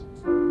us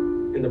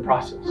in the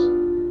process.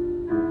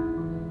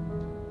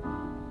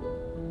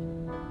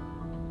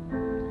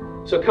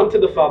 So come to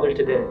the Father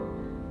today.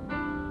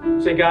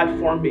 Say, God,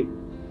 form me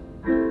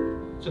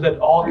so that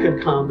all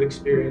could come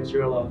experience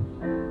your love.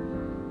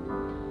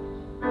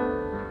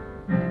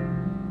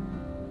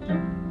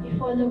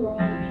 Before the world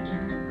began.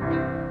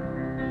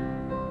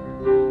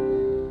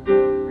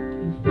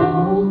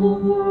 Before the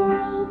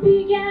world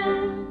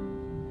began,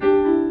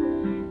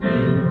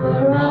 you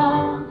were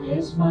on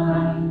his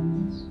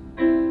mind,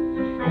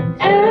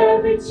 and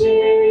every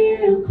tear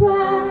you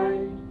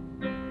cried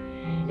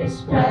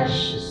is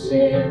precious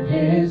in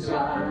his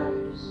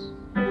eyes.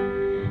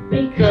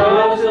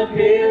 Because of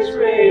his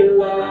great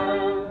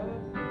love,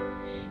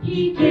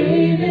 he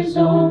gave his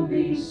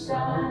only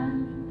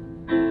son.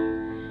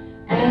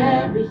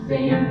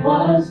 Everything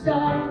was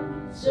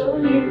done so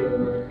you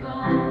would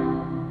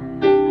come.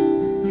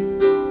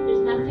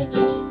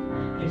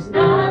 There's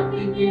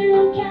nothing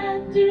you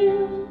can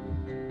do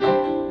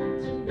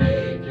to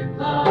make him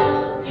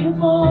love you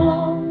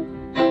more.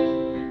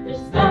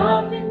 There's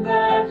nothing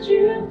that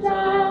you've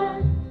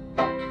done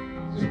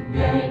to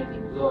make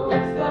him close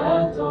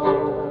the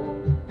door.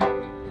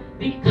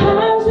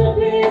 Because of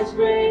his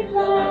great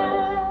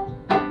love,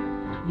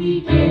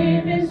 he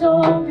gave his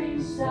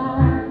only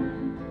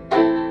son.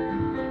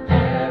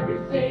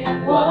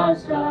 Everything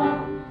was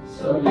done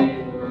so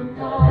you would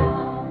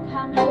come.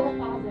 Come to the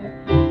Father.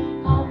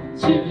 Come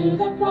to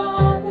the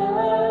Father.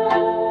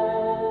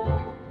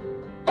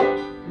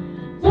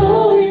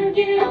 Though your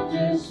gift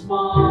is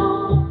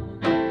small,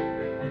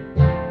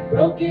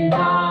 broken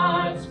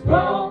hearts,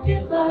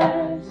 broken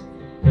lives,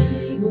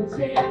 he will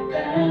take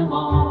them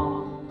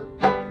all.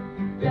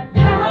 The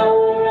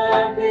power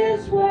of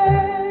his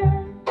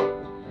word,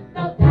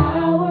 the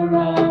power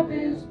of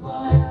his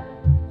blood,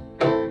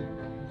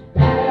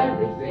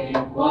 everything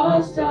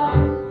was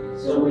done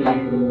so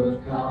you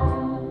would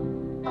come.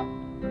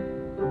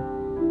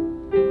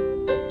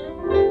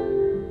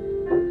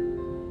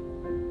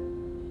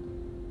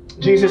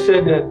 Jesus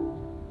said that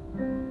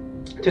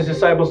to his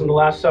disciples in the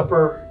Last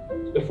Supper,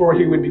 before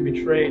he would be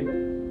betrayed,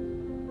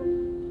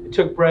 he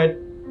took bread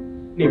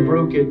and he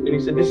broke it and he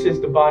said, "This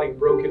is the body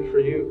broken for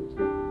you.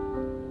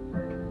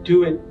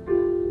 Do it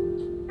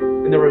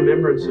in the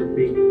remembrance of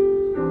me."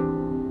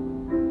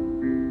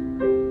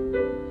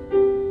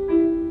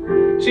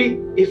 See,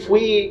 if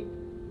we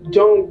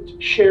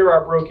don't share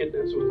our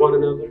brokenness with one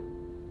another,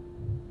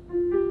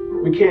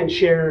 we can't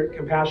share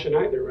compassion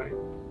either, right?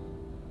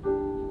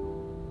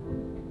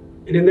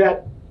 And in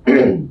that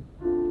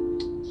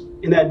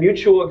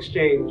mutual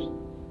exchange,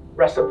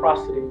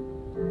 reciprocity,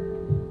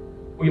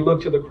 we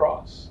look to the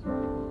cross.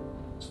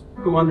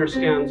 who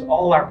understands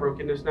all our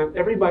brokenness. Now,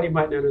 everybody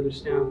might not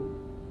understand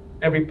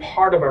every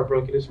part of our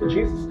brokenness, but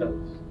Jesus does.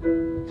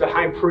 It's a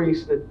high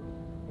priest that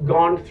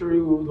gone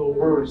through the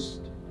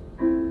worst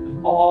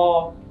of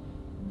all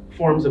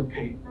forms of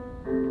pain.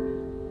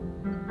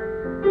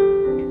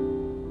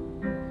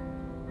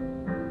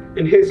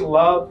 And his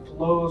love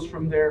flows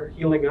from there,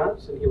 healing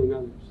us and healing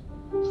others.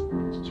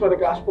 That's why the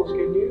gospel is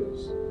good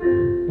news.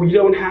 We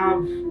don't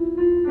have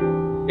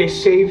a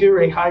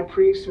savior, a high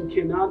priest who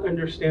cannot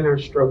understand our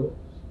struggles.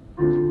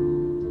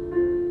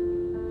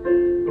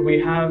 But we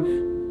have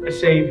a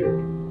savior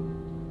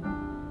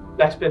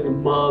that's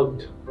been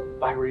mugged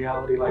by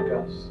reality like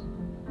us.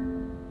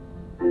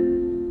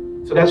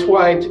 So that's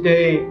why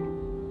today,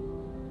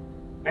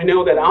 I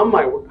know that I'm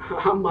my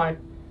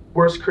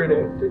worst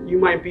critic, that you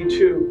might be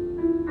too.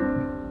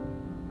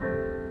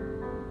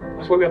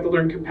 That's why we have to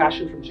learn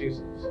compassion from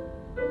Jesus.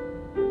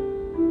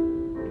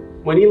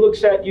 When he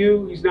looks at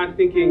you, he's not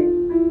thinking,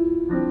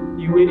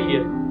 you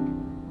idiot,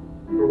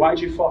 or why'd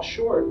you fall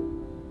short?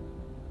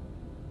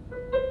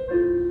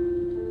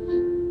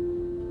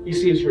 He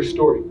sees your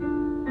story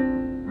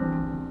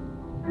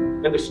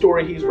and the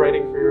story he's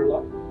writing for your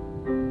life.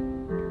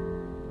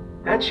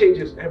 That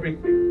changes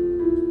everything.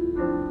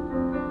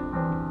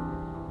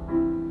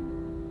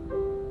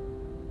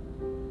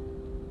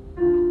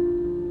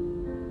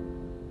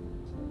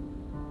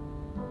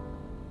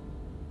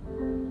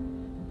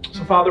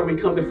 So, Father, we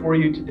come before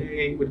you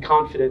today with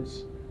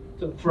confidence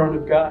to the throne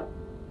of God,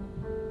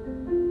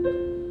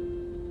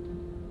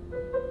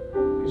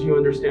 because you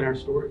understand our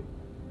story.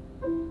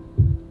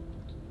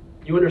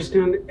 You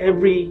understand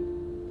every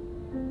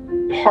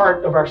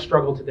part of our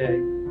struggle today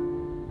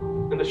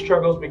and the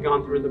struggles we've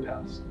gone through in the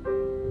past.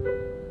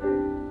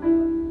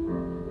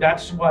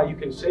 That's why you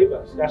can save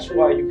us. That's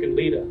why you can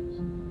lead us,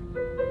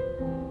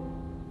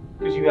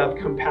 because you have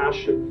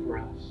compassion for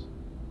us.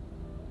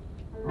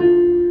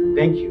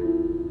 Thank you.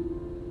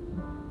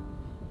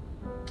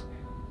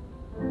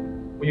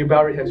 Will you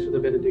bow your heads for the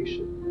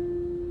benediction?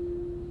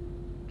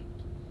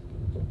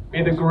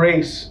 May the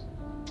grace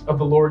of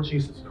the Lord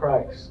Jesus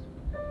Christ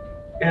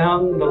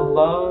and the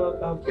love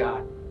of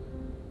God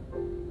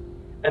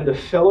and the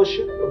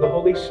fellowship of the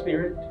Holy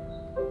Spirit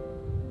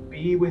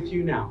be with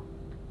you now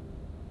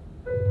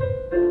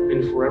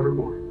and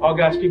forevermore. All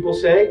God's people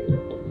say,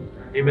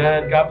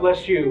 amen. God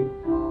bless you.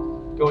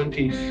 Go in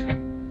peace.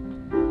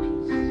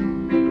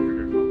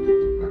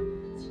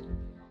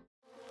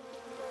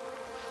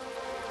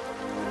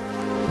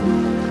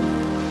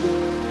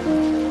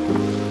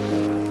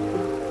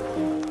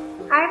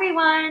 Hi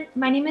everyone,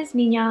 my name is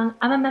Minyoung.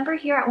 I'm a member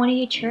here at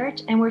 180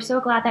 Church, and we're so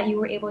glad that you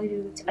were able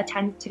to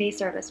attend today's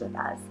service with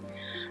us.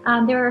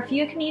 There are a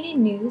few community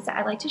news that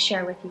I'd like to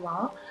share with you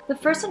all. The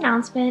first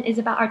announcement is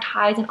about our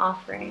tithes and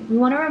offering. We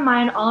want to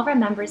remind all of our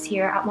members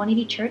here at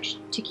 180 Church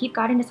to keep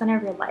God in the center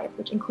of your life,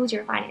 which includes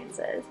your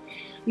finances.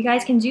 You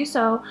guys can do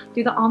so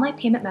through the online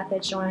payment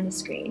methods shown on the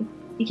screen.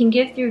 You can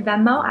give through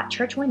Venmo at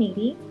Church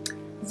 180,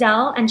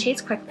 Zelle and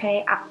Chase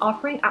QuickPay at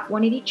offering at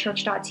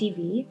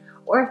 180church.tv,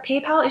 or if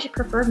PayPal is your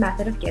preferred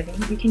method of giving,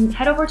 you can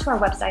head over to our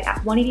website at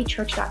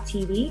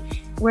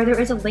 180church.tv, where there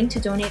is a link to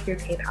donate through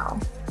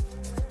PayPal.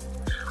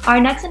 Our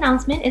next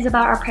announcement is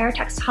about our prayer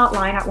text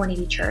hotline at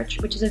 180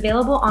 Church, which is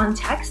available on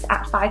text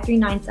at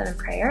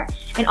 5397-PRAYER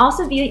and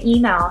also via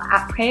email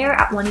at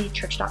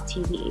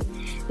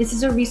prayer@180church.tv. This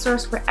is a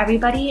resource for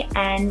everybody,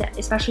 and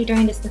especially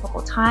during this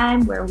difficult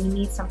time where we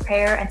need some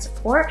prayer and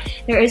support,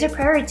 there is a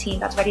prayer team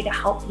that's ready to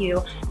help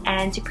you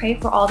and to pray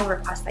for all the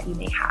requests that you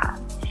may have.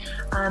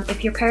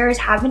 If your prayers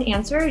have been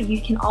answered,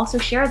 you can also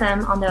share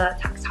them on the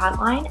text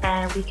hotline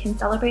and we can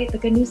celebrate the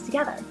good news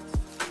together.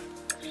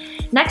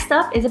 Next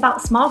up is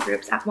about small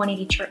groups at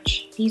 180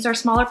 Church. These are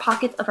smaller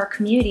pockets of our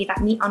community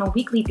that meet on a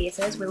weekly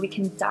basis where we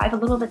can dive a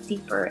little bit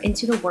deeper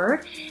into the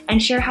Word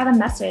and share how the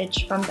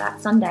message from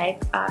that Sunday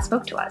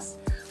spoke to us.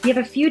 We have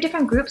a few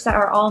different groups that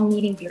are all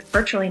meeting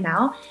virtually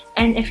now,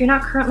 and if you're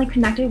not currently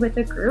connected with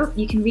a group,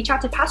 you can reach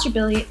out to Pastor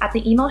Billy at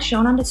the email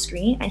shown on the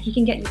screen and he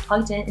can get you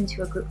plugged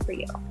into a group for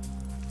you.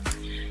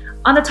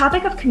 On the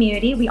topic of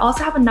community, we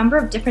also have a number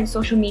of different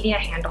social media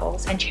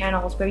handles and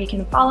channels where you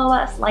can follow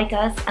us, like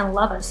us, and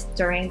love us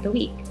during the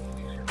week.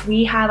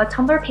 We have a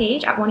Tumblr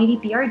page at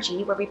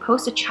 180BRG where we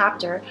post a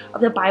chapter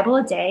of the Bible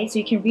a day so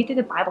you can read through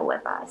the Bible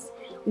with us.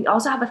 We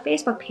also have a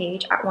Facebook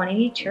page at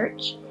 180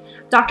 Church.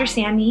 Dr.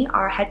 Sammy,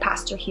 our head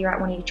pastor here at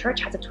 180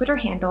 Church, has a Twitter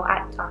handle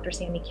at Dr.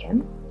 Sammy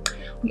Kim.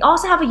 We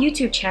also have a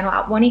YouTube channel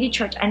at 180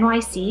 Church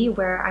NYC,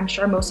 where I'm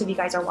sure most of you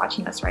guys are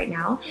watching us right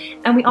now.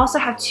 And we also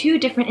have two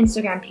different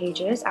Instagram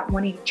pages at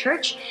 180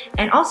 Church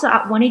and also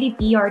at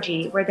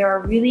 180BRG, where there are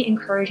really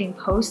encouraging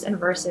posts and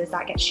verses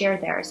that get shared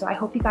there. So I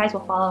hope you guys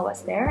will follow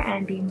us there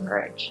and be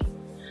encouraged.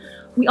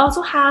 We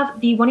also have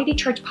the 180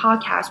 Church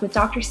podcast with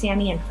Dr.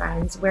 Sammy and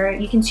friends, where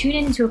you can tune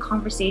into a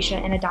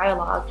conversation and a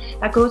dialogue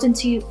that goes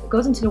into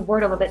the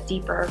Word a little bit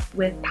deeper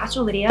with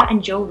Pastor Lydia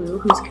and Joe Lu,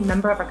 who's a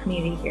member of our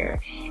community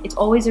here. It's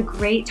always a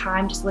great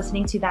time just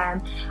listening to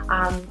them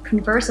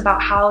converse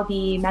about how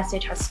the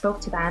message has spoke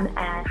to them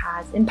and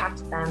has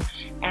impacted them,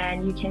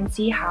 and you can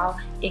see how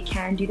it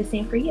can do the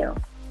same for you.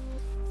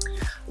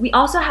 We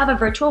also have a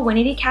virtual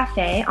 180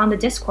 Cafe on the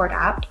Discord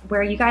app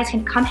where you guys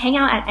can come hang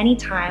out at any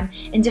time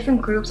in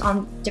different groups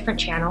on different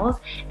channels,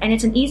 and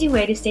it's an easy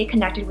way to stay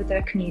connected with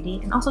the community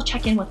and also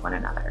check in with one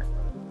another.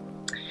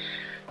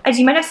 As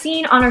you might have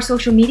seen on our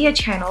social media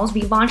channels,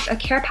 we launched a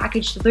care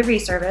package delivery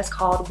service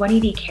called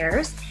 180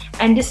 Cares,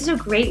 and this is a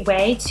great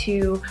way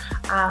to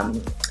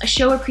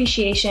show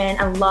appreciation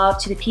and love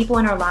to the people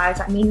in our lives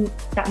that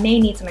may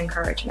need some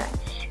encouragement.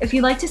 If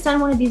you'd like to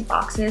send one of these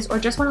boxes or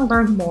just want to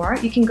learn more,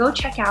 you can go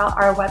check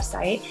out our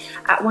website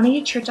at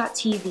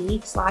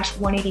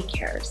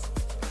 180church.tv/180cares.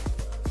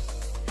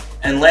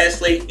 And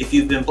lastly, if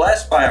you've been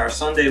blessed by our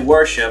Sunday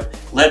worship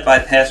led by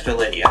Pastor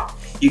Lydia,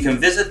 you can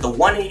visit the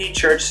 180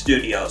 Church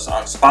Studios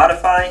on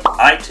Spotify,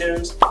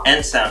 iTunes,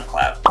 and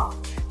SoundCloud.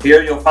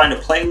 Here you'll find a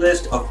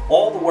playlist of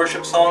all the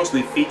worship songs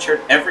we've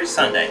featured every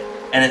Sunday,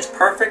 and it's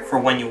perfect for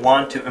when you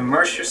want to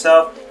immerse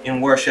yourself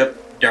in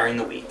worship during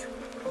the week.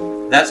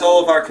 That's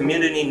all of our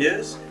community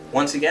news.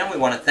 Once again, we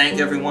want to thank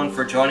everyone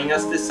for joining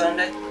us this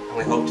Sunday, and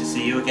we hope to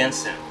see you again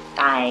soon.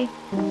 Bye.